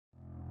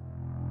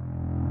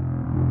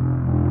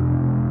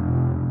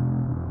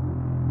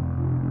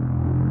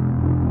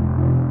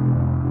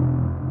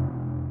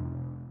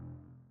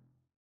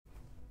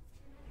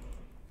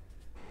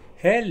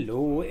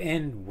Hello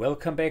and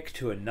welcome back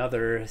to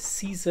another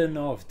season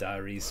of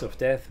Diaries of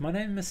Death. My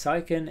name is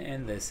Syken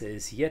and this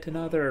is yet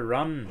another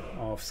run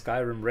of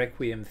Skyrim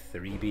Requiem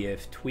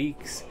 3BF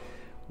tweaks.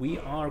 We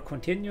are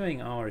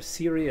continuing our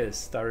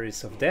series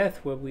Diaries of Death,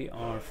 where we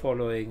are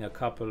following a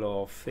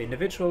couple of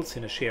individuals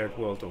in a shared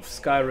world of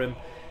Skyrim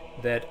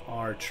that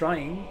are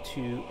trying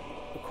to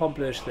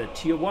accomplish the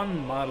tier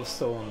 1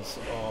 milestones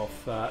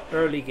of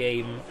early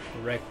game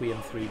Requiem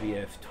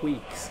 3BF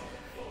tweaks.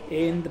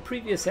 In the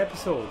previous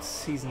episodes,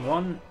 Season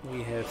 1,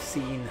 we have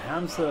seen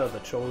Hamza, the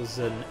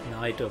chosen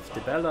knight of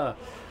Dibella,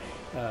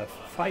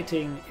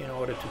 fighting in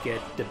order to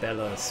get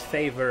Dibella's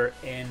favor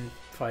and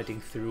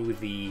fighting through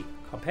the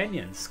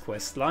Companions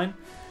quest line.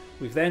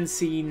 We've then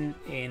seen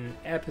in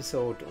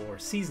episode, or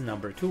season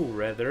number 2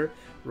 rather,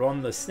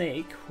 Ron the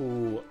Snake,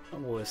 who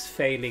was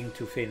failing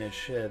to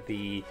finish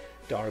the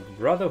Dark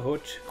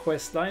Brotherhood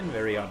quest line,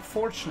 very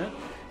unfortunate.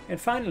 And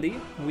finally,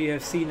 we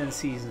have seen in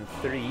season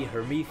 3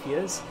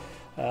 Prometheus,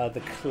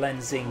 the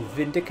cleansing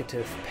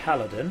vindicative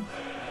paladin,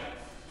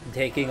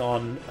 taking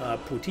on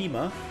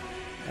Putima,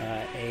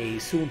 a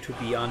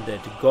soon-to-be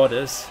undead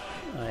goddess,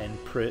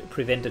 and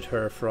prevented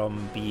her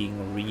from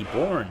being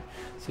reborn.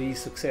 So he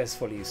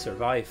successfully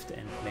survived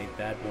and made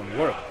that one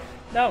work.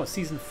 Now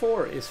season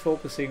 4 is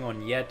focusing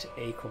on yet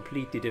a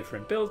completely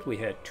different build. We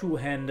had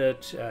two-handed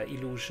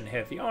illusion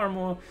heavy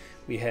armor,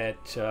 we had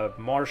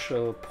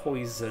martial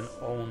poison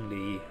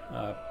only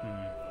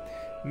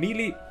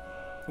melee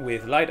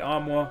with light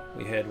armor,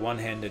 we had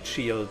one-handed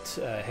shield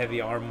heavy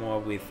armor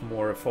with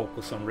more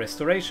focus on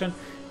restoration,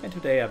 and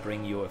today I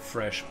bring you a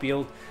fresh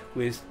build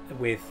with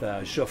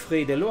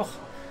Geoffrey de Luch,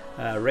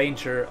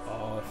 ranger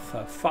of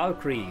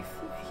Falkreath.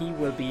 He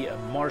will be a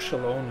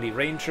martial only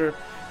ranger.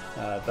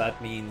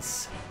 That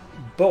means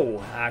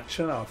bow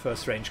action, our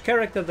first range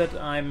character that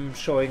I'm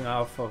showing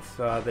off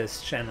of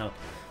this channel,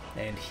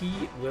 and he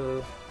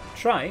will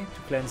try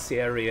to cleanse the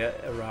area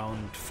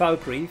around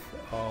Falkreath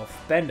of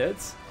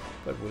bandits,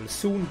 but will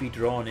soon be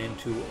drawn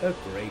into a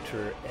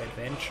greater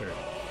adventure.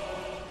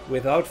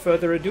 Without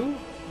further ado,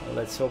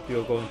 let's hope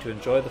you're going to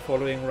enjoy the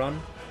following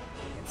run,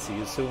 and see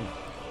you soon.